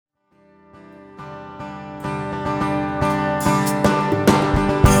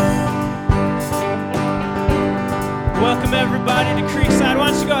Welcome everybody to Creekside.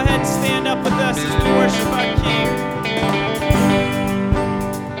 Why don't you go ahead and stand up with us as we worship our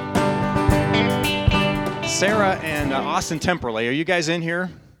King. Sarah and Austin Temperley, are you guys in here?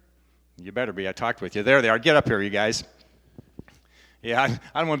 You better be. I talked with you. There they are. Get up here, you guys. Yeah,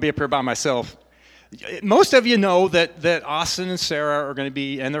 I don't want to be up here by myself. Most of you know that Austin and Sarah are going to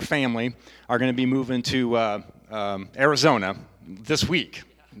be, and their family, are going to be moving to Arizona this week.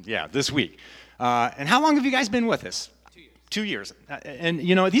 Yeah, this week. And how long have you guys been with us? 2 years. And,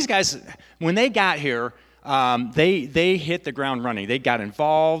 you know, these guys, when they got here, they hit the ground running. They got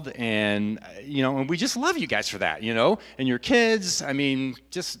involved, and, you know, and we just love you guys for that, you know. And your kids, I mean,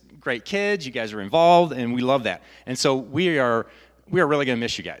 just great kids. You guys are involved, and we love that. And so we are really going to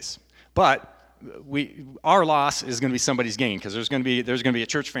miss you guys. But our loss is going to be somebody's gain, because there's going to be a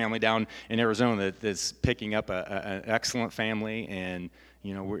church family down in Arizona that's picking up an excellent family, and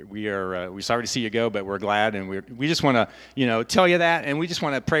you know we're sorry to see you go, but we're glad, and we just want to tell you that, and we just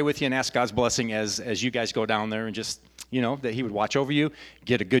want to pray with you and ask God's blessing as you guys go down there, and just that He would watch over you,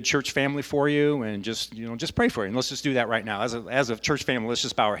 get a good church family for you, and just pray for you. And let's just do that right now as a church family. Let's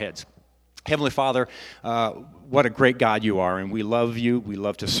just bow our heads. Heavenly Father, what a great God you are, and we love you. We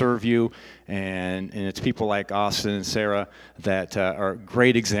love to serve you, and it's people like Austin and Sarah that are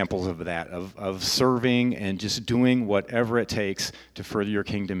great examples of that, of serving and just doing whatever it takes to further your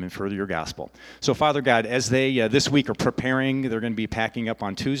kingdom and further your gospel. So, Father God, as they this week are preparing, they're going to be packing up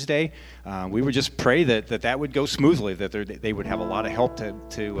on Tuesday. We would just pray that would go smoothly, that they would have a lot of help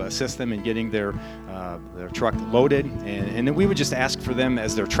to assist them in getting their truck loaded, and then we would just ask for them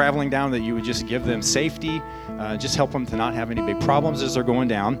as they're traveling down that you would just give them safety, just help them to not have any big problems as they're going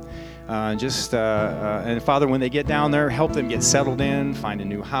down. And Father, when they get down there, help them get settled in, find a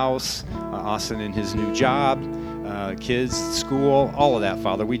new house, Austin in his new job, kids, school, all of that,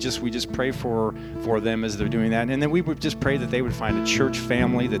 Father. We just pray for them as they're doing that. And then we would just pray that they would find a church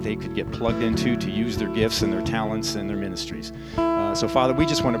family that they could get plugged into to use their gifts and their talents and their ministries. So, Father, we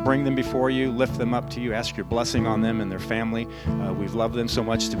just want to bring them before you, lift them up to you, ask your blessing on them and their family. We've loved them so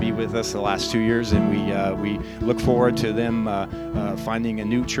much to be with us the last 2 years, and we look forward to them finding a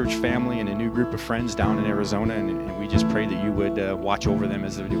new church family and a new group of friends down in Arizona, and we just pray that you would watch over them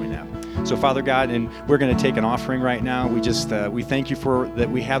as they're doing that. So, Father God, and we're going to take an offering right now. We thank you for that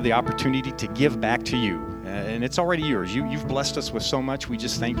we have the opportunity to give back to you. And it's already yours. You've blessed us with so much. We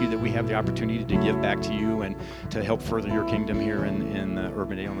just thank you that we have the opportunity to give back to you and to help further your kingdom here in the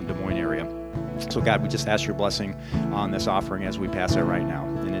Urbandale and Des Moines area. So, God, we just ask your blessing on this offering as we pass it right now.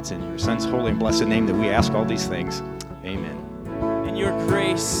 And it's in your Son's holy and blessed name that we ask all these things. Amen. In your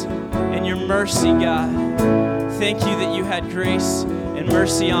grace and your mercy, God, thank you that you had grace and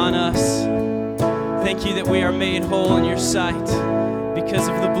mercy on us. Thank you that we are made whole in your sight because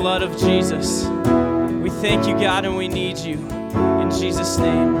of the blood of Jesus. We thank you, God, and we need you. In Jesus'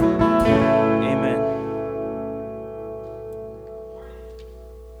 name, amen.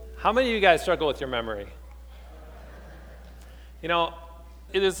 How many of you guys struggle with your memory? You know,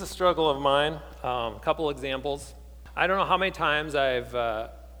 it is a struggle of mine. A couple examples. I don't know how many times I've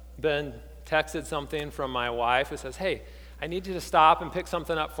been texted something from my wife who says, hey, I need you to stop and pick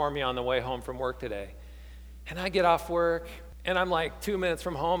something up for me on the way home from work today. And I get off work, and I'm like 2 minutes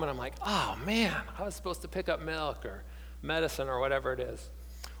from home, and I'm like, oh man, I was supposed to pick up milk or medicine or whatever it is.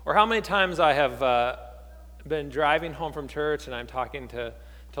 Or how many times I have been driving home from church, and I'm talking to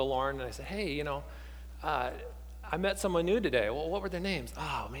Lauren, and I said, hey, I met someone new today. Well, what were their names?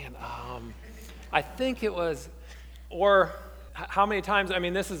 Oh man, I think it was, or how many times, I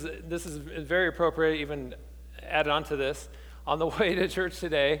mean, this is very appropriate, even added onto this. On the way to church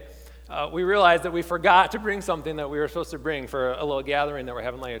today, we realized that we forgot to bring something that we were supposed to bring for a little gathering that we're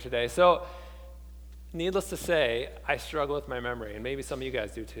having later today. So, needless to say, I struggle with my memory, and maybe some of you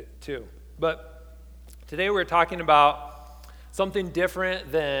guys do too. But today we're talking about something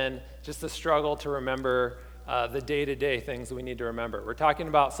different than just the struggle to remember the day-to-day things that we need to remember. We're talking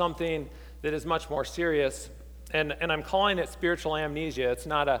about something that is much more serious, and I'm calling it spiritual amnesia. It's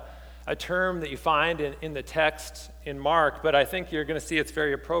not a term that you find in the text in Mark, but I think you're going to see it's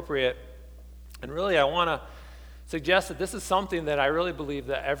very appropriate. And really, I want to suggest that this is something that I really believe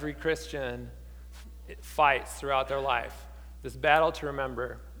that every Christian fights throughout their life. This battle to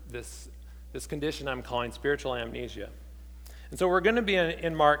remember, this condition I'm calling spiritual amnesia. And so we're going to be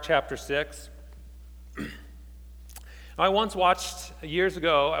in Mark chapter 6. Years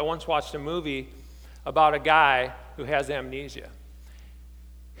ago, I once watched a movie about a guy who has amnesia.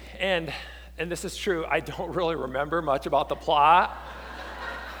 And this is true, I don't really remember much about the plot.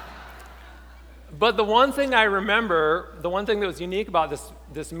 But the one thing I remember, the one thing that was unique about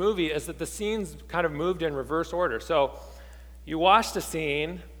this movie is that the scenes kind of moved in reverse order. So you watched a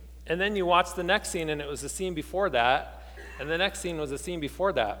scene, and then you watched the next scene, and it was the scene before that, and the next scene was the scene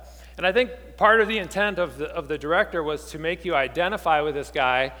before that. And I think part of the intent of the director was to make you identify with this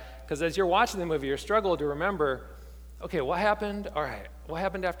guy, because as you're watching the movie, you're struggling to remember, okay, what happened? All right, what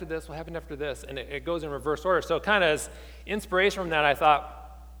happened after this? What happened after this? And it goes in reverse order. So kind of as inspiration from that, I thought,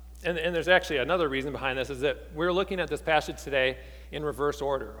 and there's actually another reason behind this, is that we're looking at this passage today in reverse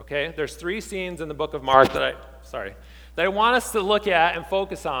order, okay? There's 3 scenes in the book of Mark that I want us to look at and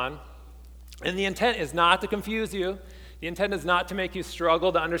focus on. And the intent is not to confuse you. The intent is not to make you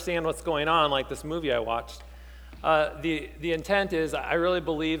struggle to understand what's going on, like this movie I watched. The intent is, I really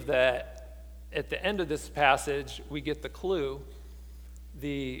believe that at the end of this passage, we get the clue,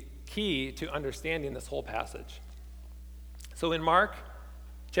 the key to understanding this whole passage. So in Mark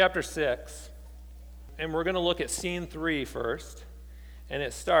chapter 6, and we're going to look at scene 3 first, and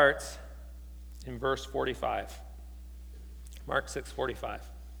it starts in verse 45. Mark 6:45.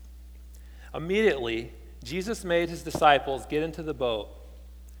 Immediately, Jesus made his disciples get into the boat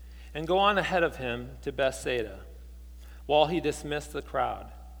and go on ahead of him to Bethsaida, while he dismissed the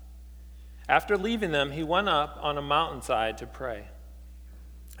crowd. After leaving them, he went up on a mountainside to pray.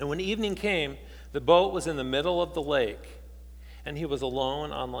 And when evening came, the boat was in the middle of the lake, and he was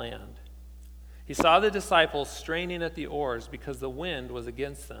alone on land. He saw the disciples straining at the oars because the wind was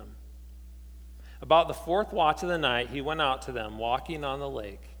against them. About the 4th watch of the night, he went out to them, walking on the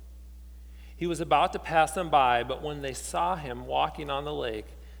lake. He was about to pass them by, but when they saw him walking on the lake,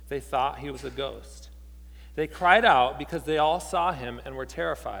 they thought he was a ghost. They cried out because they all saw him and were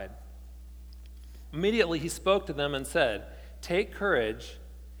terrified. Immediately he spoke to them and said, "Take courage,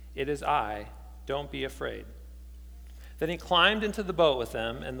 it is I, don't be afraid." Then he climbed into the boat with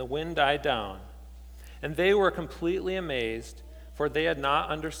them, and the wind died down. And they were completely amazed, for they had not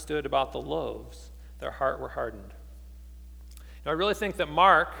understood about the loaves. Their heart were hardened. Now, I really think that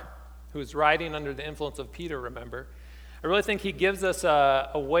Mark, who's writing under the influence of Peter, remember, I really think he gives us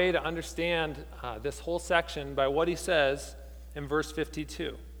a way to understand this whole section by what he says in verse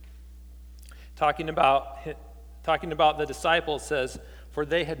 52. Talking about the disciples, says, "For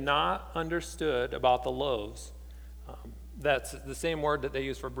they had not understood about the loaves." That's the same word that they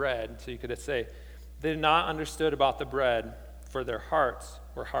use for bread. So you could say, they had not understood about the bread, for their hearts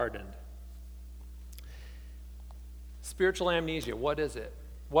were hardened. Spiritual amnesia, what is it?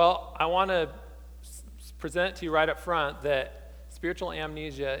 Well, I want to present to you right up front that spiritual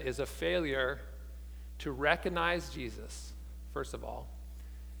amnesia is a failure to recognize Jesus, first of all,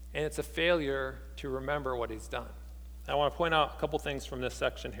 and it's a failure to remember what he's done. I want to point out a couple things from this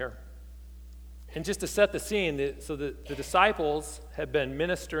section here. And just to set the scene, so the disciples had been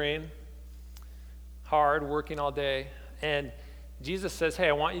ministering hard, working all day, and Jesus says, "Hey,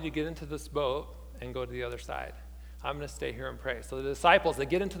 I want you to get into this boat and go to the other side. I'm going to stay here and pray." So the disciples, they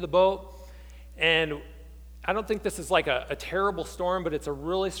get into the boat, and I don't think this is like a terrible storm, but it's a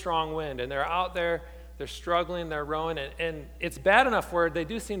really strong wind, and they're out there, they're struggling, they're rowing, and it's bad enough where they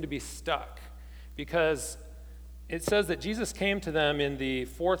do seem to be stuck, because it says that Jesus came to them in the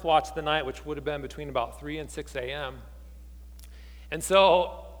 4th watch of the night, which would have been between about 3 and 6 a.m. And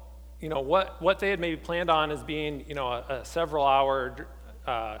so, what they had maybe planned on as being, a several-hour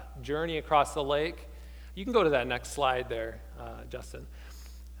journey across the lake. You can go to that next slide there, Justin.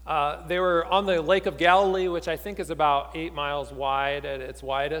 They were on the Lake of Galilee, which I think is about 8 miles wide at its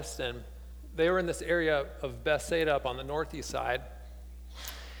widest, and they were in this area of Bethsaida up on the northeast side.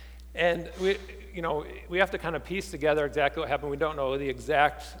 And we have to kind of piece together exactly what happened. We don't know the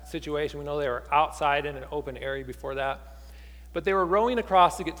exact situation. We know they were outside in an open area before that. But they were rowing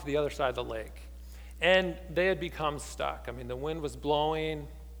across to get to the other side of the lake. And they had become stuck. I mean, the wind was blowing,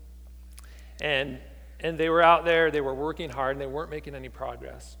 and they were out there, they were working hard, and they weren't making any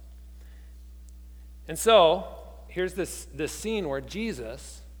progress. And so, here's this scene where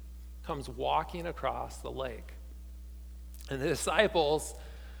Jesus comes walking across the lake. And the disciples,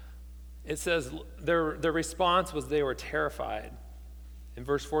 it says their response was they were terrified. In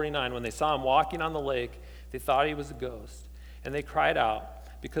verse 49, when they saw him walking on the lake, they thought he was a ghost. And they cried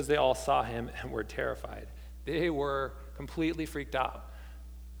out because they all saw him and were terrified. They were completely freaked out.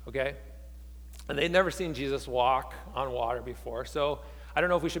 Okay? And they'd never seen Jesus walk on water before. So I don't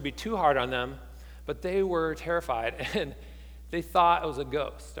know if we should be too hard on them, but they were terrified. And they thought it was a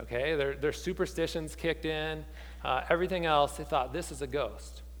ghost. Okay? Their superstitions kicked in. Everything else, they thought, this is a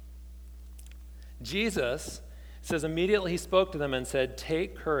ghost. Jesus says, immediately he spoke to them and said,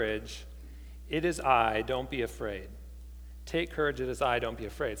 "Take courage, it is I, don't be afraid." Take courage, it is I, don't be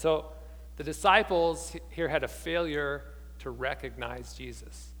afraid. So the disciples here had a failure to recognize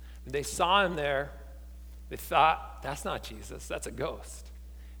Jesus. When they saw him there, they thought, that's not Jesus, that's a ghost.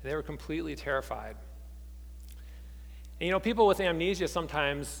 And they were completely terrified. And people with amnesia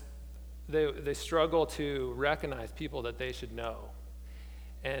sometimes, they struggle to recognize people that they should know.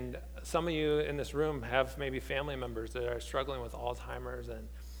 And some of you in this room have maybe family members that are struggling with Alzheimer's,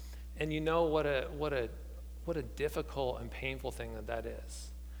 and you know what a difficult and painful thing that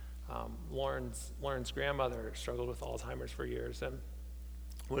is. Lauren's grandmother struggled with Alzheimer's for years, and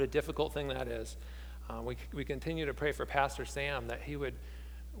what a difficult thing that is. We continue to pray for Pastor Sam that he would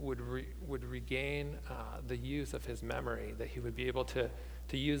regain the use of his memory, that he would be able to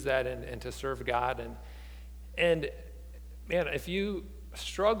use that and to serve God. And man, if you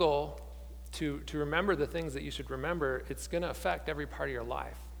struggle to remember the things that you should remember, it's going to affect every part of your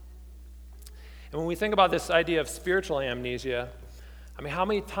life. And when we think about this idea of spiritual amnesia, I mean, how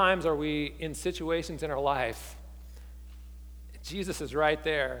many times are we in situations in our life, Jesus is right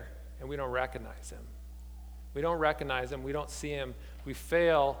there, and we don't recognize him? We don't recognize him. We don't see him. We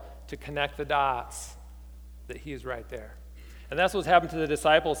fail to connect the dots that he is right there. And that's what's happened to the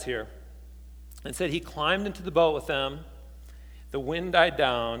disciples here. It said he climbed into the boat with them. The wind died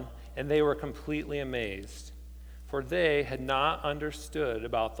down, and they were completely amazed, for they had not understood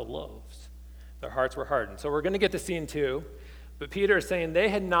about the loaves. Their hearts were hardened. So we're going to get to scene 2. But Peter is saying they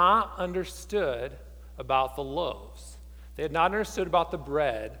had not understood about the loaves. They had not understood about the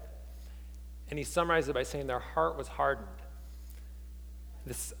bread. And he summarized it by saying their heart was hardened.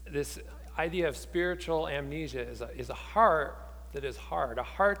 This idea of spiritual amnesia is a heart that is hard, a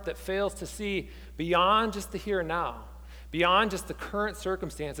heart that fails to see beyond just the here and now, beyond just the current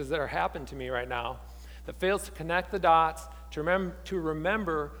circumstances that are happening to me right now, that fails to connect the dots, to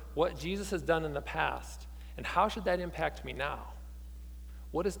remember what Jesus has done in the past, and how should that impact me now?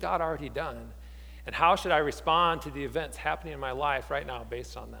 What has God already done? And how should I respond to the events happening in my life right now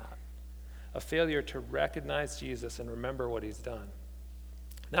based on that? A failure to recognize Jesus and remember what he's done.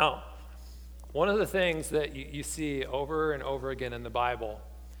 Now, one of the things that you see over and over again in the Bible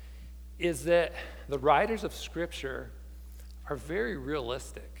is that the writers of Scripture are very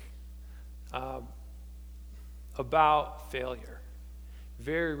realistic about failure.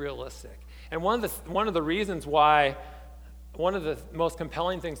 Very realistic. And one of the reasons why, one of the most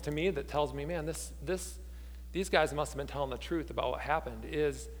compelling things to me that tells me, man, these guys must have been telling the truth about what happened,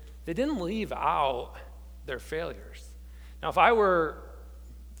 is they didn't leave out their failures. Now, if I were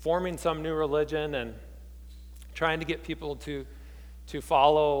forming some new religion and trying to get people to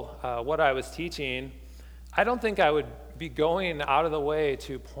follow what I was teaching, I don't think I would be going out of the way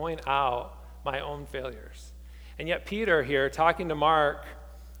to point out my own failures. And yet Peter here, talking to Mark,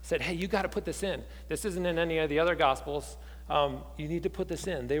 said, hey, you got to put this in. This isn't in any of the other Gospels. You need to put this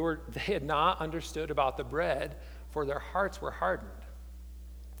in. They had not understood about the bread, for their hearts were hardened.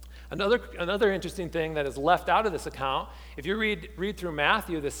 Another interesting thing that is left out of this account, if you read through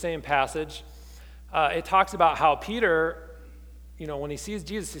Matthew, this same passage, it talks about how Peter, when he sees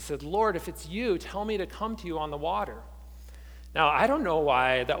Jesus, he said, Lord, if it's you, tell me to come to you on the water. Now, I don't know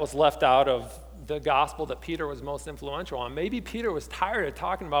why that was left out of the gospel that Peter was most influential on. Maybe Peter was tired of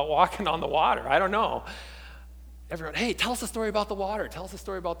talking about walking on the water. I don't know. Everyone, hey, tell us a story about the water. Tell us a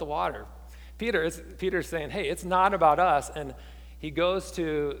story about the water. Peter's saying, hey, it's not about us. And he goes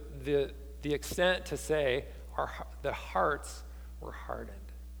to the extent to say the hearts were hardened.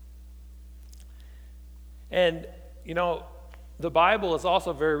 And, the Bible is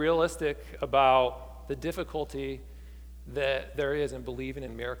also very realistic about the difficulty that there is in believing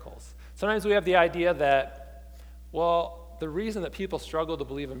in miracles. Sometimes we have the idea that, well, the reason that people struggle to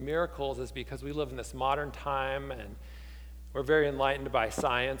believe in miracles is because we live in this modern time and we're very enlightened by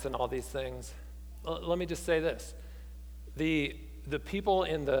science and all these things. Let me just say this. The people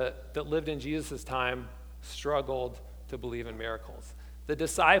that lived in Jesus' time struggled to believe in miracles. The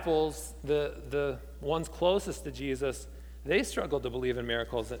disciples, the ones closest to Jesus, they struggled to believe in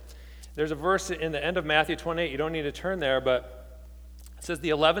miracles. There's a verse in the end of Matthew 28, you don't need to turn there, but it says the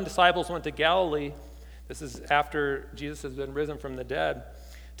 11 disciples went to Galilee. This is after Jesus has been risen from the dead,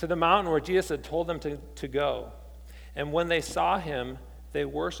 to the mountain where Jesus had told them to go. And when they saw him, they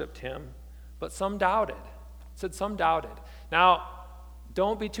worshiped him, but some doubted. It said some doubted. Now,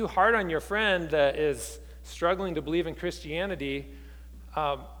 don't be too hard on your friend that is struggling to believe in Christianity.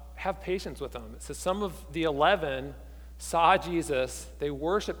 Have patience with them. It says some of the 11 saw Jesus, they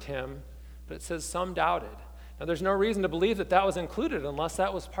worshiped him, but it says some doubted. Now, there's no reason to believe that was included unless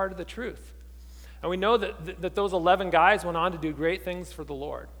that was part of the truth. And we know that those 11 guys went on to do great things for the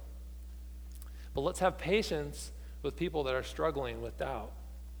Lord. But let's have patience with people that are struggling with doubt.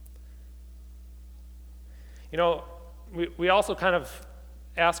 You know, we also kind of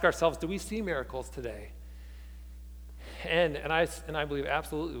ask ourselves, do we see miracles today? And I believe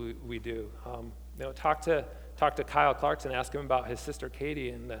absolutely we do. You know, talk to Kyle Clarkson, ask him about his sister Katie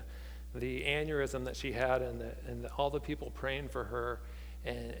and the aneurysm that she had, and all the people praying for her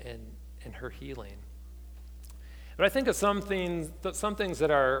and her healing. But I think of some things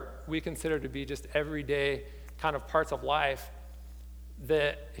that we consider to be just everyday kind of parts of life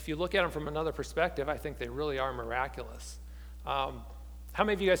that if you look at them from another perspective, I think they really are miraculous. How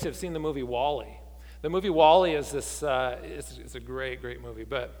many of you guys have seen the movie WALL-E? The movie WALL-E is this, it's a great movie,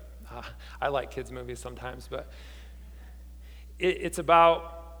 but I like kids' movies sometimes, but it's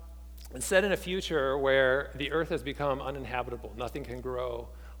set in a future where the earth has become uninhabitable. Nothing can grow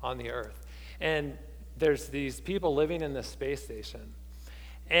on the earth. And there's these people living in this space station.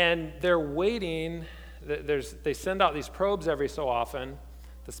 And they're waiting, they send out these probes every so often,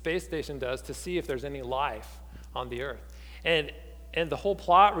 the space station does, to see if there's any life on the earth. And the whole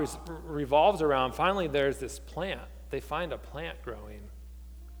plot revolves around, finally there's this plant. They find a plant growing.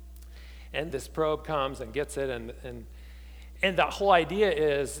 And this probe comes and gets it, and the whole idea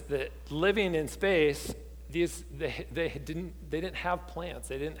is that living in space, they didn't have plants.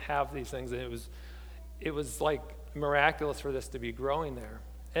 They didn't have these things. And it was like miraculous for this to be growing there.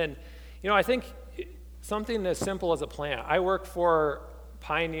 And you know, I think something as simple as a plant. I work for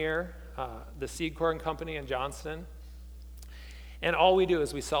Pioneer, the seed corn company in Johnston, and all we do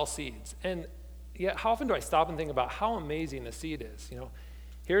is we sell seeds. And yet, how often do I stop and think about how amazing a seed is? You know,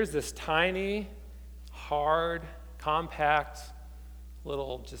 here's this tiny, hard, compact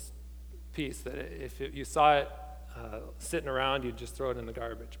little just piece that if you saw it sitting around, you'd just throw it in the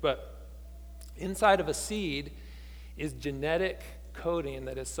garbage. But inside of a seed is genetic coding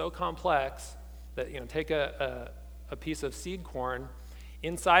that is so complex that, you know, take a piece of seed corn.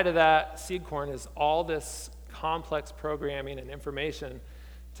 Inside of that seed corn is all this complex programming and information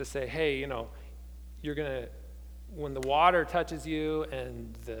to say, hey, you know, you're going to, when the water touches you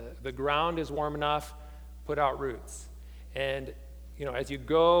and the ground is warm enough, put out roots. And you know, as you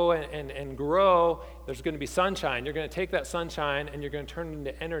go and grow, there's going to be sunshine. You're going to take that sunshine and you're going to turn it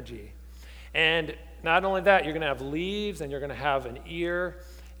into energy. And not only that, you're going to have leaves and you're going to have an ear,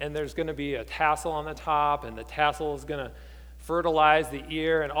 and there's going to be a tassel on the top, and the tassel is going to fertilize the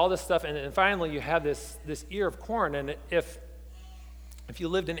ear and all this stuff. And finally, you have this ear of corn. And if you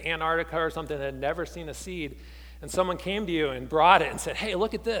lived in Antarctica or something and had never seen a seed, and someone came to you and brought it and said, hey,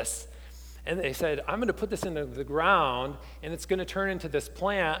 look at this. And they said, I'm going to put this into the ground, and it's going to turn into this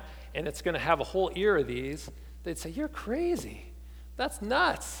plant, and it's going to have a whole ear of these. They'd say, you're crazy. That's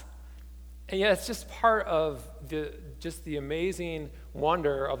nuts. And yet it's just part of the amazing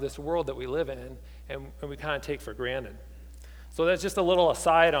wonder of this world that we live in, and we kind of take for granted. So that's just a little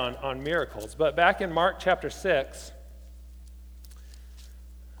aside on miracles. But back in Mark chapter 6,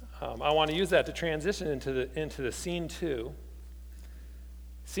 I want to use that to transition into the scene 2.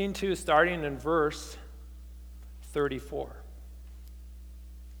 Scene 2, starting in verse 34.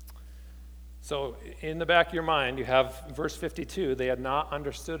 So in the back of your mind, you have verse 52. They had not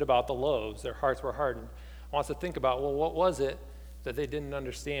understood about the loaves. Their hearts were hardened. I want us to think about, well, what was it that they didn't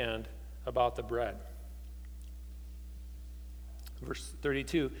understand about the bread? Verse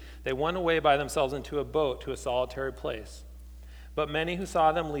 32, they went away by themselves into a boat to a solitary place. But many who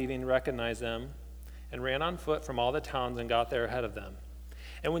saw them leaving recognized them and ran on foot from all the towns and got there ahead of them.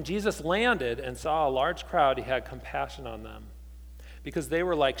 And when Jesus landed and saw a large crowd, he had compassion on them, because they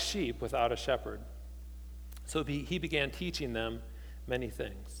were like sheep without a shepherd. So he began teaching them many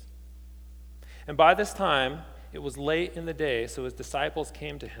things. And by this time, it was late in the day, so his disciples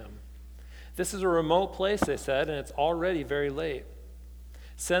came to him. This is a remote place, they said, and it's already very late.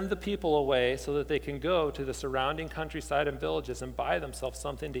 Send the people away so that they can go to the surrounding countryside and villages and buy themselves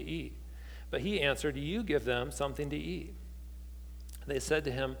something to eat. But he answered, you give them something to eat. They said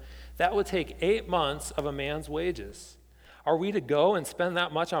to him, that would take 8 months of a man's wages. Are we to go and spend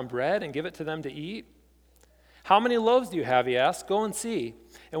that much on bread and give it to them to eat? How many loaves do you have, he asked. Go and see.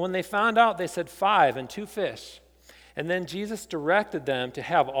 And when they found out, they said 5 and 2 fish. And then Jesus directed them to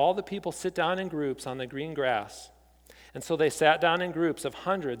have all the people sit down in groups on the green grass. And so they sat down in groups of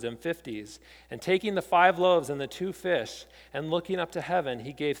hundreds and 50s. And taking the 5 loaves and the 2 fish, and looking up to heaven,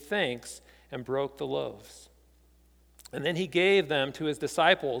 he gave thanks and broke the loaves. And then he gave them to his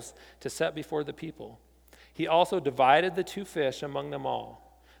disciples to set before the people. He also divided the 2 fish among them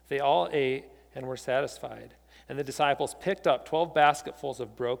all. They all ate and were satisfied. And the disciples picked up 12 basketfuls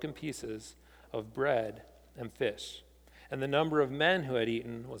of broken pieces of bread and fish. And the number of men who had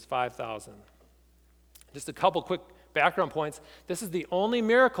eaten was 5,000. Just a couple quick background points, this is the only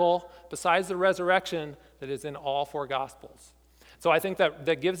miracle besides the resurrection that is in all four Gospels. So I think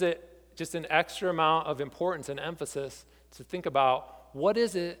that gives it just an extra amount of importance and emphasis to think about what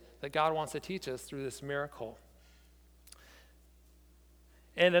is it that God wants to teach us through this miracle.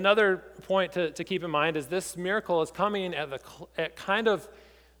 And another point to keep in mind is this miracle is coming at kind of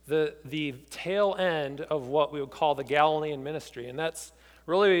the tail end of what we would call the Galilean ministry. And that's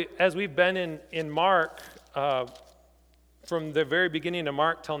really, as we've been in Mark, from the very beginning of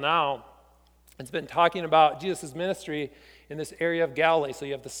Mark till now, it's been talking about Jesus' ministry in this area of Galilee. So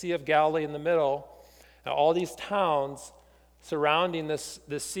you have the Sea of Galilee in the middle, and all these towns surrounding this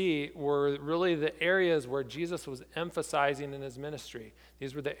sea were really the areas where Jesus was emphasizing in his ministry.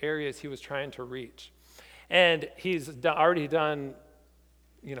 These were the areas he was trying to reach. And he's already done,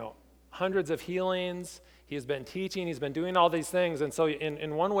 hundreds of healings. He's been teaching. He's been doing all these things. And so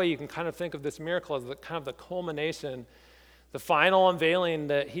in one way, you can kind of think of this miracle as the culmination, the final unveiling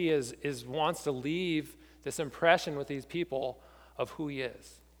that he wants to leave this impression with these people of who he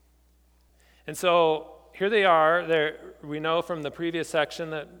is. And so here they are. We know from the previous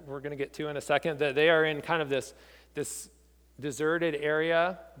section that we're going to get to in a second that they are in kind of this deserted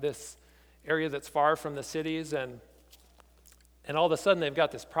area, this area that's far from the cities, and all of a sudden they've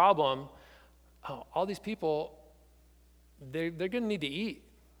got this problem. All these people, they're going to need to eat.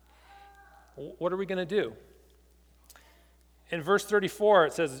 What are we going to do? In verse 34,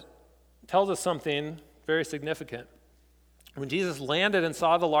 it tells us something very significant. When Jesus landed and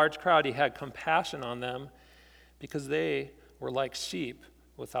saw the large crowd, he had compassion on them because they were like sheep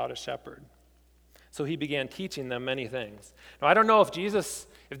without a shepherd. So he began teaching them many things. Now, I don't know if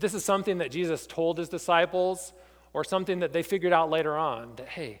this is something that Jesus told his disciples or something that they figured out later on, that,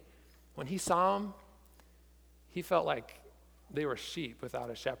 hey, when he saw them, he felt like they were sheep without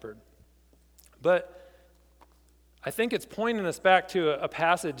a shepherd. But I think it's pointing us back to a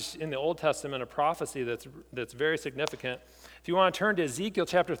passage in the Old Testament, a prophecy that's very significant. If you want to turn to Ezekiel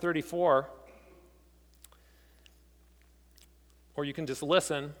chapter 34, or you can just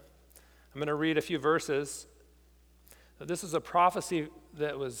listen. I'm going to read a few verses. This is a prophecy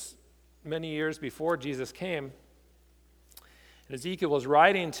that was many years before Jesus came. And Ezekiel was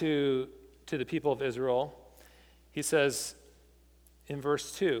writing to the people of Israel. He says in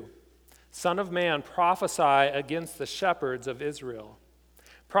verse 2, "Son of man, prophesy against the shepherds of Israel.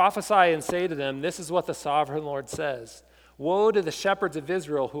 Prophesy and say to them, this is what the sovereign Lord says. Woe to the shepherds of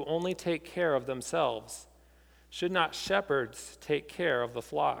Israel who only take care of themselves. Should not shepherds take care of the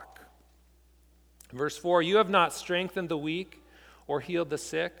flock?" Verse 4, "You have not strengthened the weak or healed the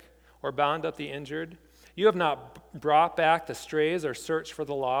sick or bound up the injured. You have not brought back the strays or searched for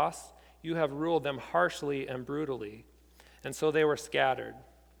the lost. You have ruled them harshly and brutally. And so they were scattered,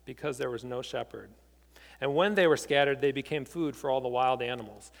 because there was no shepherd. And when they were scattered, they became food for all the wild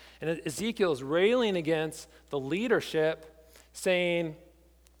animals." And Ezekiel is railing against the leadership, saying,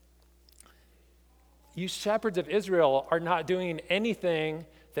 you shepherds of Israel are not doing anything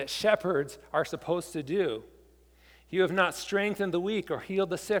that shepherds are supposed to do. You have not strengthened the weak or healed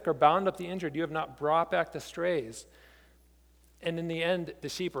the sick or bound up the injured. You have not brought back the strays. And in the end, the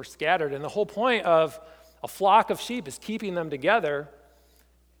sheep were scattered. And the whole point of a flock of sheep is keeping them together.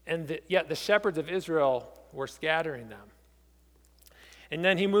 And yet the shepherds of Israel were scattering them. And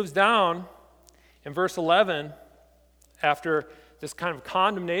then he moves down in verse 11, after this kind of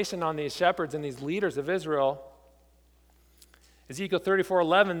condemnation on these shepherds and these leaders of Israel. Ezekiel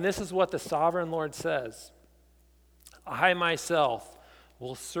 34:11, "This is what the sovereign Lord says. I myself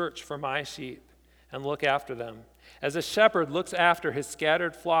will search for my sheep and look after them. As a shepherd looks after his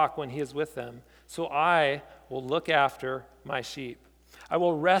scattered flock when he is with them, so I will look after my sheep. I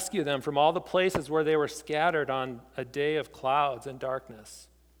will rescue them from all the places where they were scattered on a day of clouds and darkness."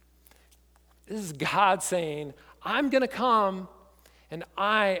 This is God saying, I'm going to come and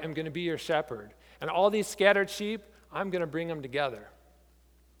I am going to be your shepherd. And all these scattered sheep, I'm going to bring them together.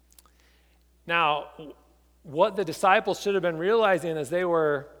 Now, what the disciples should have been realizing as they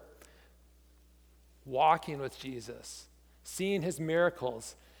were walking with Jesus, seeing his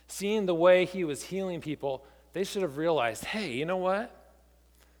miracles, seeing the way he was healing people, they should have realized, hey, you know what?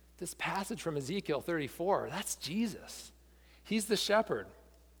 This passage from Ezekiel 34, that's Jesus. He's the shepherd.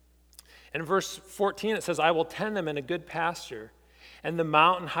 And in verse 14, it says, "I will tend them in a good pasture, and the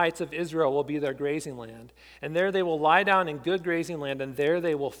mountain heights of Israel will be their grazing land. And there they will lie down in good grazing land, and there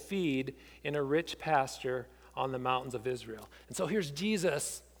they will feed in a rich pasture on the mountains of Israel." And so here's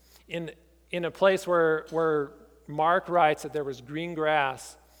Jesus in a place where Mark writes that there was green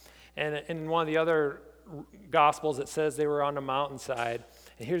grass. And in one of the other Gospels, it says they were on a mountainside.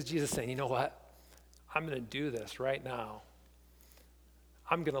 And here's Jesus saying, you know what? I'm going to do this right now.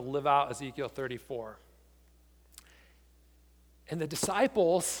 I'm going to live out Ezekiel 34. And the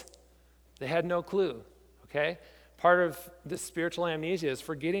disciples, they had no clue, okay? Part of this spiritual amnesia is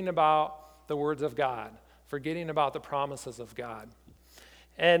forgetting about the words of God, forgetting about the promises of God.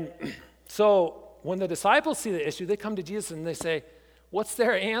 And so when the disciples see the issue, they come to Jesus and they say, what's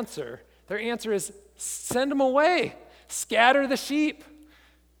their answer? Their answer is, send them away, scatter the sheep.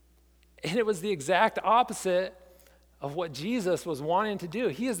 And it was the exact opposite of what Jesus was wanting to do.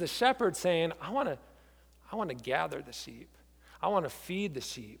 He is the shepherd saying, I want to gather the sheep. I want to feed the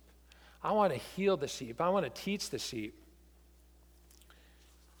sheep. I want to heal the sheep. I want to teach the sheep.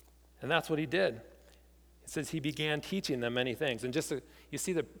 And that's what he did. It says he began teaching them many things. And you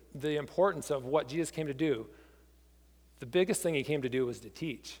see the importance of what Jesus came to do. The biggest thing he came to do was to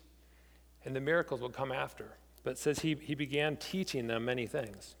teach. And the miracles would come after. But it says he began teaching them many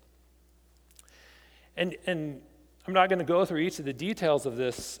things. And I'm not going to go through each of the details of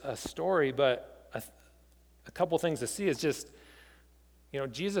this story, but a couple things to see is just,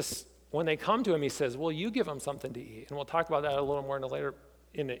 Jesus, when they come to him, he says, well, you give them something to eat. And we'll talk about that a little more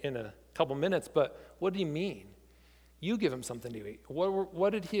in a couple minutes, but what did he mean? You give them something to eat.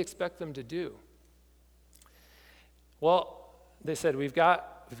 What did he expect them to do? Well, they said, we've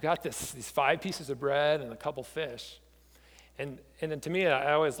got these 5 pieces of bread and a couple fish. And then to me,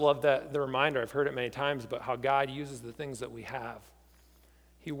 I always love the reminder, I've heard it many times, but how God uses the things that we have.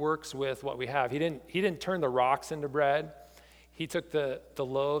 He works with what we have. He didn't turn the rocks into bread. He took the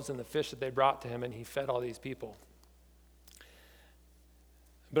loaves and the fish that they brought to him, and he fed all these people.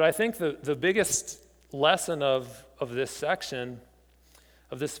 But I think the biggest lesson of this section,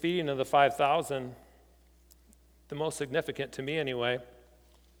 of this feeding of the 5,000, the most significant to me anyway,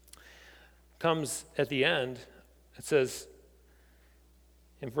 comes at the end. It says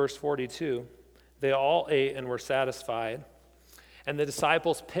in verse 42, they all ate and were satisfied, and the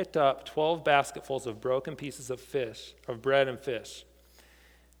disciples picked up 12 basketfuls of broken pieces of bread and fish.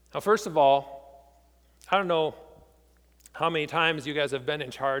 Now, first of all, I don't know how many times you guys have been in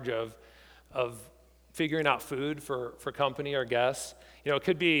charge of figuring out food for company or guests. It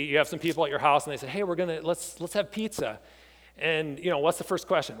could be you have some people at your house and they say, hey, let's have pizza. And, what's the first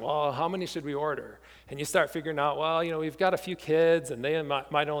question? Well, how many should we order? And you start figuring out, well, we've got a few kids and they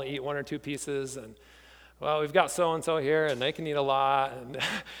might only eat 1 or 2 pieces. And, well, we've got so-and-so here and they can eat a lot. And,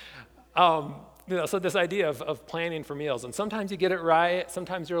 so this idea of planning for meals. And sometimes you get it right.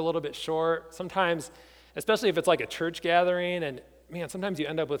 Sometimes you're a little bit short. Sometimes, especially if it's like a church gathering, and, man, sometimes you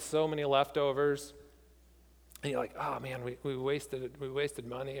end up with so many leftovers. And you're like, oh, man, we wasted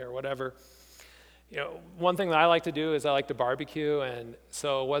money or whatever. One thing that I like to do is I like to barbecue, and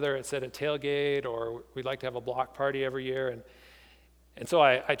so whether it's at a tailgate or we'd like to have a block party every year, and so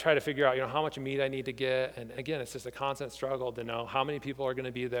I try to figure out, how much meat I need to get, and again, it's just a constant struggle to know how many people are going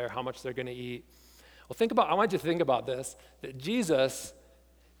to be there, how much they're going to eat. Well, I want you to think about this, that Jesus,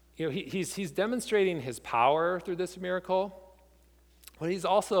 he's demonstrating his power through this miracle, but he's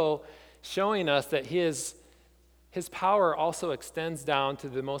also showing us that his power also extends down to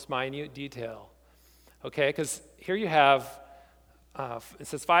the most minute detail. Okay, because here you have, it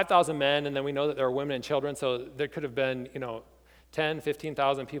says 5,000 men, and then we know that there are women and children, so there could have been, 10,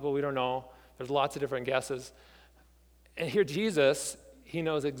 15,000 people, we don't know. There's lots of different guesses. And here Jesus, he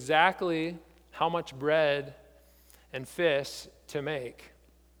knows exactly how much bread and fish to make.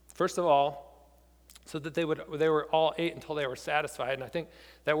 First of all, so that they were all ate until they were satisfied. And I think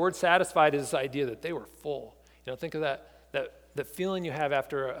that word satisfied is this idea that they were full. Think of that feeling you have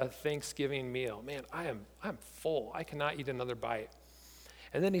after a Thanksgiving meal. Man, I'm full. I cannot eat another bite.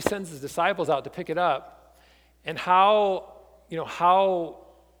 And then he sends his disciples out to pick it up. And how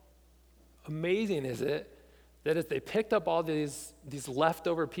amazing is it that as they picked up all these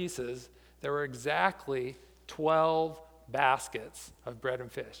leftover pieces, there were exactly 12 baskets of bread and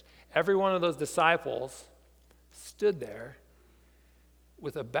fish. Every one of those disciples stood there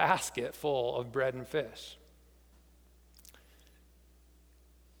with a basket full of bread and fish.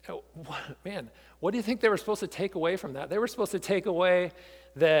 Man, what do you think they were supposed to take away from that? They were supposed to take away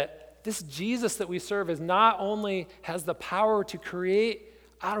that this Jesus that we serve is not only has the power to create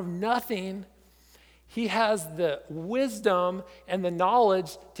out of nothing, he has the wisdom and the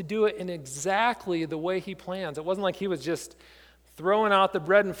knowledge to do it in exactly the way he plans. It wasn't like he was just throwing out the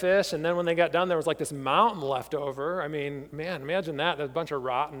bread and fish, and then when they got done, there was like this mountain left over. I mean, man, imagine that. There's a bunch of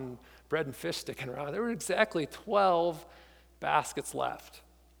rotten bread and fish sticking around. There were exactly 12 baskets left.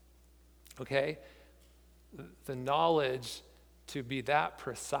 Okay? The knowledge to be that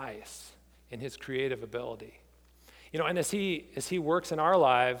precise in his creative ability. And as he works in our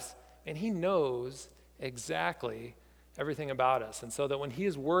lives, and he knows exactly everything about us. And so that when he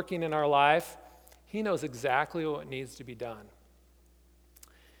is working in our life, he knows exactly what needs to be done.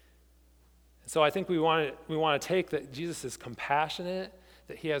 So I think we want to take that Jesus is compassionate,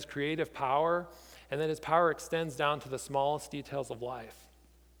 that he has creative power, and that his power extends down to the smallest details of life.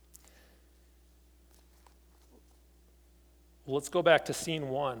 Let's go back to scene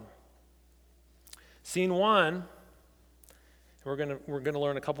 1. Scene 1, we're going to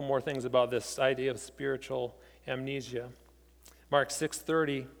learn a couple more things about this idea of spiritual amnesia. Mark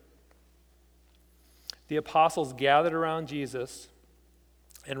 6:30, the apostles gathered around Jesus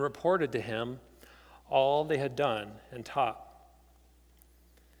and reported to him all they had done and taught.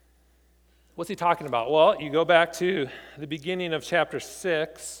 What's he talking about? Well, you go back to the beginning of chapter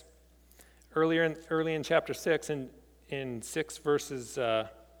 6, early in chapter 6, and in 6 verses,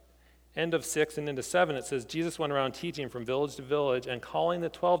 end of 6 and into 7, it says, Jesus went around teaching from village to village, and calling the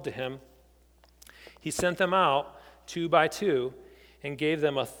 12 to him, he sent them out 2 by 2 and gave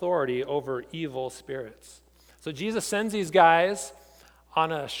them authority over evil spirits. So Jesus sends these guys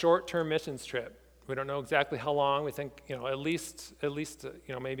on a short-term missions trip. We don't know exactly how long. We think, at least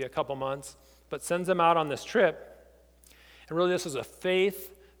maybe a couple months, but sends them out on this trip. And really, this was a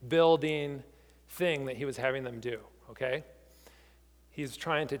faith-building thing that he was having them do. Okay? He's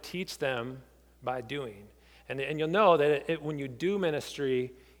trying to teach them by doing. And you'll know that when you do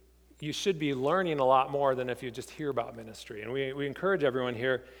ministry, you should be learning a lot more than if you just hear about ministry. And we encourage everyone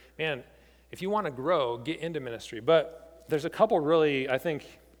here, man, if you want to grow, get into ministry. But there's a couple really, I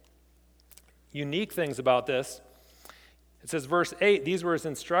think, unique things about this. It says, verse 8, these were his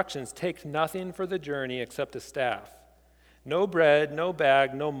instructions: take nothing for the journey except a staff. No bread, no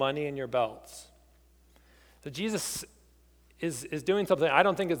bag, no money in your belts. So Jesus is doing something I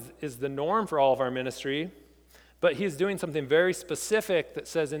don't think is the norm for all of our ministry, but he's doing something very specific that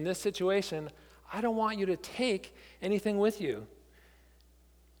says, in this situation, I don't want you to take anything with you.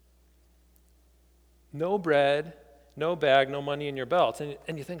 No bread, no bag, no money in your belts.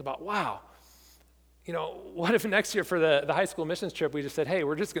 And you think about, wow, what if next year for the high school missions trip we just said, hey,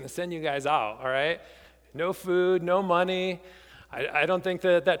 we're just going to send you guys out, all right? No food, no money. I don't think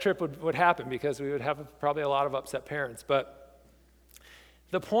that trip would happen because we would have probably a lot of upset parents. But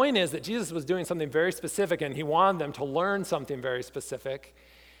the point is that Jesus was doing something very specific, and he wanted them to learn something very specific.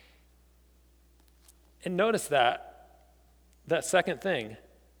 And notice that second thing.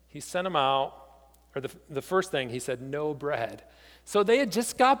 He sent them out, or the first thing, he said, no bread. So they had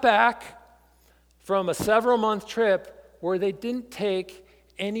just got back from a several-month trip where they didn't take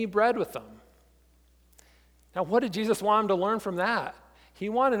any bread with them. Now, what did Jesus want them to learn from that? He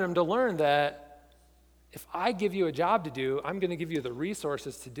wanted them to learn that if I give you a job to do, I'm going to give you the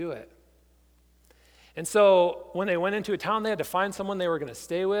resources to do it. And so when they went into a town, they had to find someone they were going to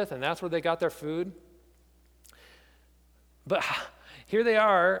stay with, and that's where they got their food. But here they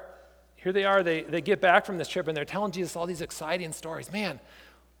are, they get back from this trip, and they're telling Jesus all these exciting stories. Man,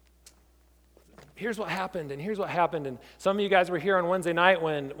 here's what happened, and here's what happened. And some of you guys were here on Wednesday night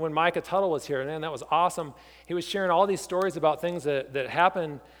when Micah Tuttle was here, and man, that was awesome. He was sharing all these stories about things that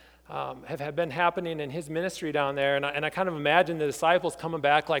happened, have been happening in his ministry down there. And I kind of imagine the disciples coming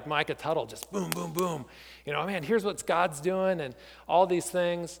back like Micah Tuttle, just boom, boom, boom. Man, here's what God's doing, and all these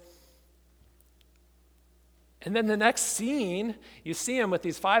things. And then the next scene, you see him with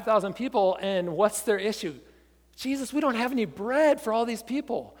these 5,000 people, and what's their issue? Jesus, we don't have any bread for all these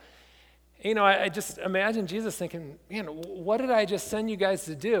people. I just imagine Jesus thinking, man, what did I just send you guys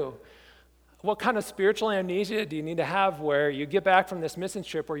to do? What kind of spiritual amnesia do you need to have where you get back from this mission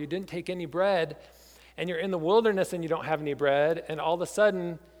trip where you didn't take any bread, and you're in the wilderness and you don't have any bread, and all of a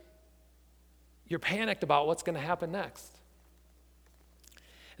sudden you're panicked about what's going to happen next?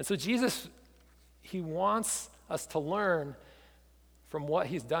 And so Jesus, he wants us to learn from what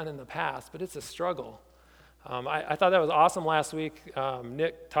he's done in the past, but it's a struggle. I thought that was awesome last week.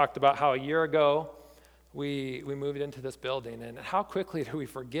 Nick talked about how a year ago we moved into this building, and how quickly do we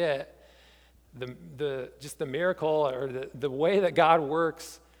forget the miracle or the way that God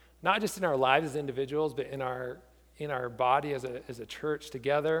works, not just in our lives as individuals, but in our body as a church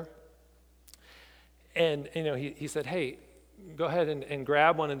together. And he said, hey, go ahead and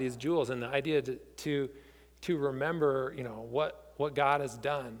grab one of these jewels, and the idea to remember what God has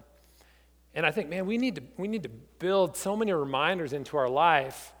done. And I think, man, we need to build so many reminders into our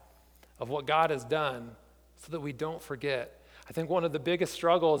life of what God has done so that we don't forget. I think one of the biggest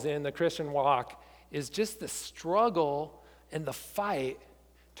struggles in the Christian walk is just the struggle and the fight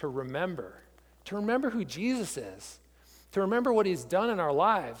to remember who Jesus is, to remember what he's done in our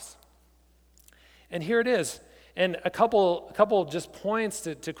lives. And here it is. And a couple just points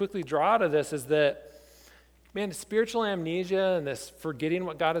to quickly draw out of this is that Man, spiritual amnesia and this forgetting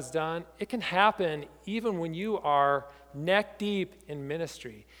what God has done, it can happen even when you are neck deep in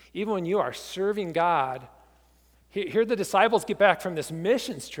ministry, even when you are serving God. Here the disciples get back from this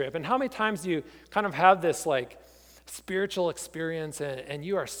missions trip, and how many times do you kind of have this like spiritual experience and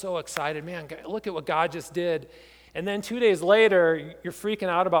you are so excited, man, look at what God just did. And then 2 days later, you're freaking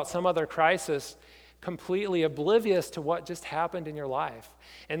out about some other crisis, completely oblivious to what just happened in your life.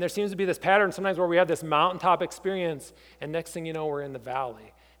 And there seems to be this pattern sometimes where we have this mountaintop experience, and next thing you know, we're in the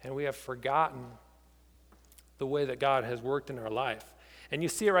valley, and we have forgotten the way that God has worked in our life. And you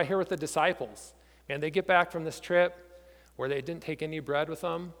see it right here with the disciples. And they get back from this trip where they didn't take any bread with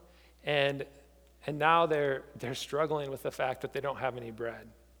them, and now they're struggling with the fact that they don't have any bread.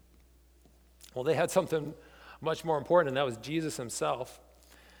 Well, they had something much more important, and that was Jesus himself.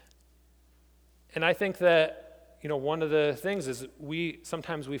 And I think that, one of the things is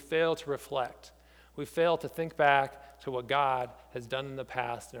sometimes we fail to reflect. We fail to think back to what God has done in the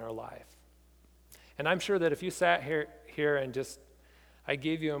past in our life. And I'm sure that if you sat here and I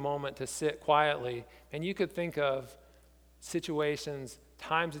gave you a moment to sit quietly, and you could think of situations,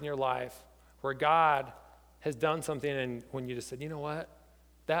 times in your life where God has done something, and when you just said, you know what,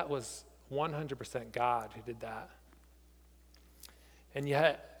 that was 100% God who did that. And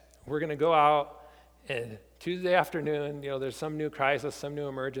yet, we're going to go out, and Tuesday afternoon, there's some new crisis, some new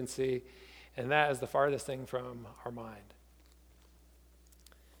emergency, and that is the farthest thing from our mind.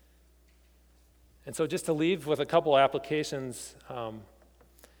 And so just to leave with a couple applications,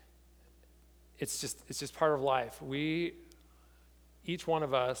 it's just part of life. Each one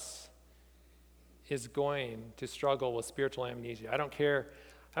of us is going to struggle with spiritual amnesia. I don't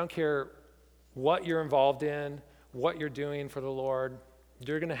care what you're involved in, what you're doing for the Lord.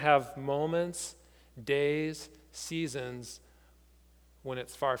 You're going to have moments, days, seasons when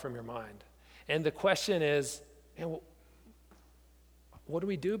it's far from your mind. And the question is, what do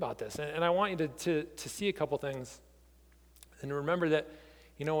we do about this? And I want you to see a couple things and remember that,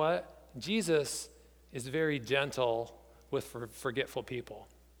 you know what? Jesus is very gentle with forgetful people.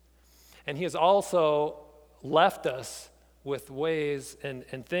 And he has also left us with ways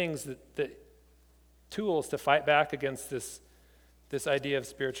and things that tools to fight back against this idea of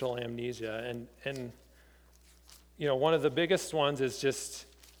spiritual amnesia. And one of the biggest ones is just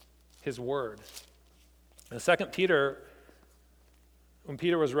his word. In 2 Peter, when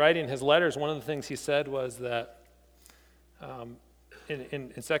Peter was writing his letters, one of the things he said was that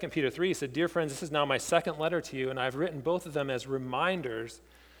in 2 Peter 3, he said, "Dear friends, this is now my second letter to you, and I've written both of them as reminders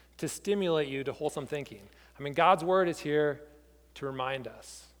to stimulate you to wholesome thinking." I mean, God's word is here to remind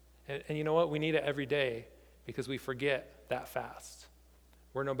us. And you know what? We need it every day because we forget that fast.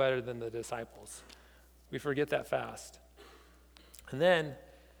 We're no better than the disciples. We forget that fast. And then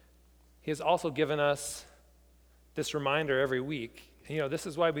he has also given us this reminder every week. And, this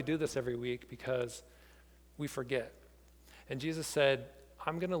is why we do this every week, because we forget. And Jesus said,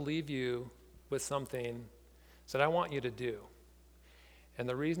 I'm going to leave you with something that I want you to do. And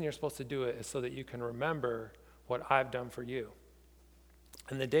the reason you're supposed to do it is so that you can remember what I've done for you.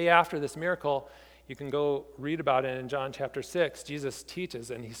 And the day after this miracle, you can go read about it in John chapter 6. Jesus teaches,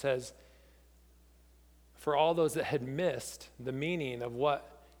 and he says, for all those that had missed the meaning of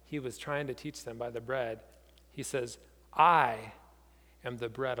what he was trying to teach them by the bread, he says, I am the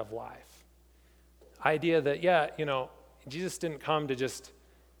bread of life. Idea that, Jesus didn't come to just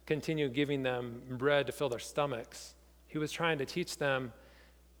continue giving them bread to fill their stomachs. He was trying to teach them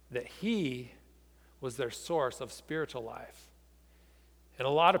that he was their source of spiritual life. And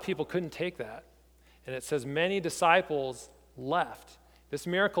a lot of people couldn't take that. And it says many disciples left. This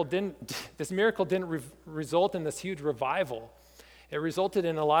miracle didn't result in this huge revival. It resulted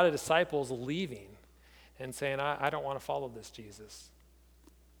in a lot of disciples leaving and saying, I don't want to follow this Jesus.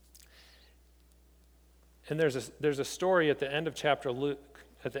 And there's a story at the end of chapter Luke,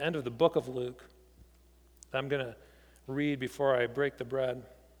 at the end of the book of Luke, that I'm going to read before I break the bread.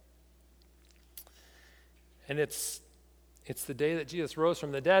 And it's the day that Jesus rose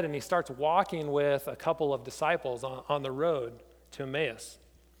from the dead, and he starts walking with a couple of disciples on the road to Emmaus.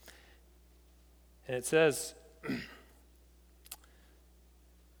 And it says,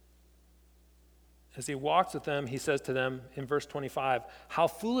 as he walks with them, he says to them in verse 25, "How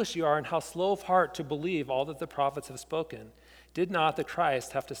foolish you are and how slow of heart to believe all that the prophets have spoken. Did not the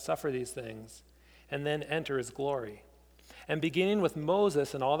Christ have to suffer these things and then enter his glory?" And beginning with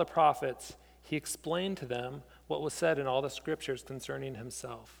Moses and all the prophets, he explained to them what was said in all the scriptures concerning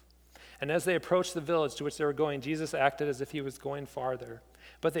himself. And as they approached the village to which they were going, Jesus acted as if he was going farther.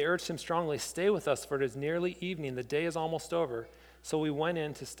 But they urged him strongly, "Stay with us, for it is nearly evening. The day is almost over." So we went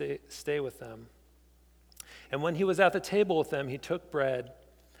in to stay with them. And when he was at the table with them, he took bread,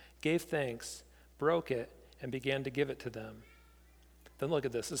 gave thanks, broke it, and began to give it to them. Then look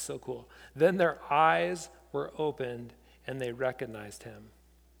at this. This is so cool. Then their eyes were opened, and they recognized him.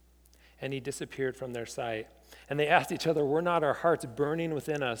 And he disappeared from their sight. And they asked each other, were not our hearts burning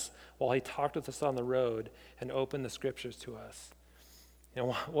within us while he talked with us on the road and opened the scriptures to us?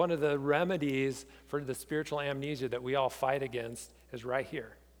 And one of the remedies for the spiritual amnesia that we all fight against is right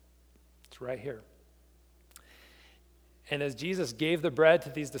here. It's right here. And as Jesus gave the bread to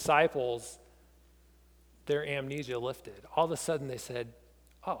these disciples, their amnesia lifted. All of a sudden they said,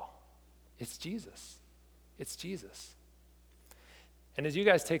 oh, it's Jesus. It's Jesus. And as you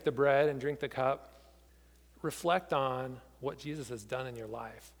guys take the bread and drink the cup, reflect on what Jesus has done in your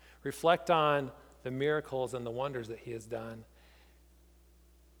life. Reflect on the miracles and the wonders that he has done.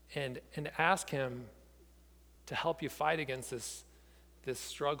 And ask him to help you fight against this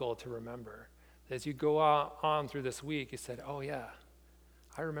struggle to remember. As you go on through this week, you said, oh yeah,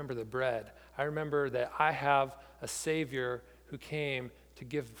 I remember the bread. I remember that I have a Savior who came to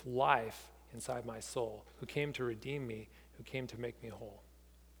give life inside my soul, who came to redeem me, who came to make me whole.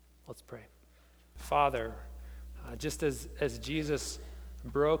 Let's pray. Father, just as Jesus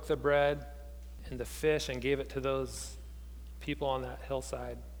broke the bread and the fish and gave it to those people on that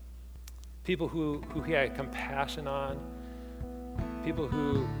hillside, people who he had compassion on, people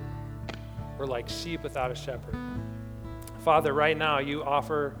who were like sheep without a shepherd. Father, right now you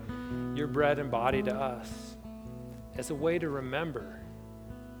offer your bread and body to us as a way to remember.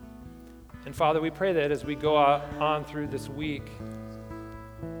 And Father, we pray that as we go on through this week,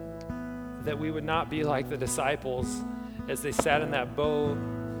 that we would not be like the disciples as they sat in that boat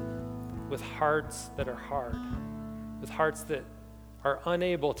with hearts that are hard, with hearts that are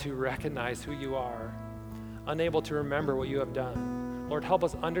unable to recognize who you are, unable to remember what you have done. Lord, help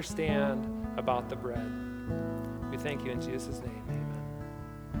us understand about the bread. We thank you in Jesus' name. Amen.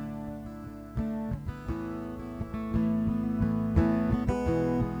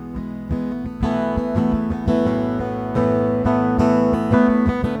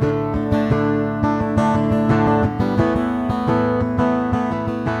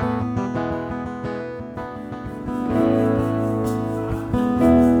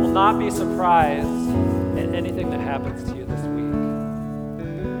 Will not be surprised at anything that happens to you this week.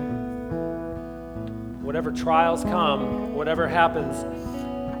 Whatever trials come, whatever happens,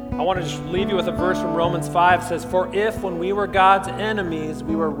 I want to just leave you with a verse from Romans 5. It says, for if when we were God's enemies,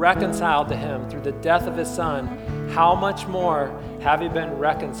 we were reconciled to him through the death of his son, how much more have you been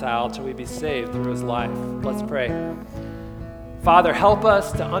reconciled till we be saved through his life? Let's pray. Father, help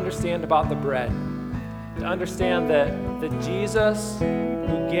us to understand about the bread, to understand that Jesus,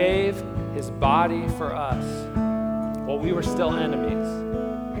 who gave his body for us while we were still enemies,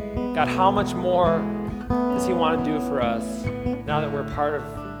 God, how much more does he want to do for us now that we're part of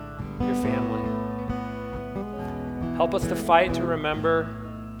your family? Help us to fight to remember.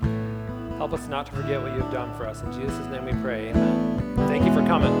 Help us not to forget what you have done for us. In Jesus' name we pray, amen. Thank you for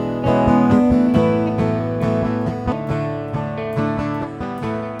coming.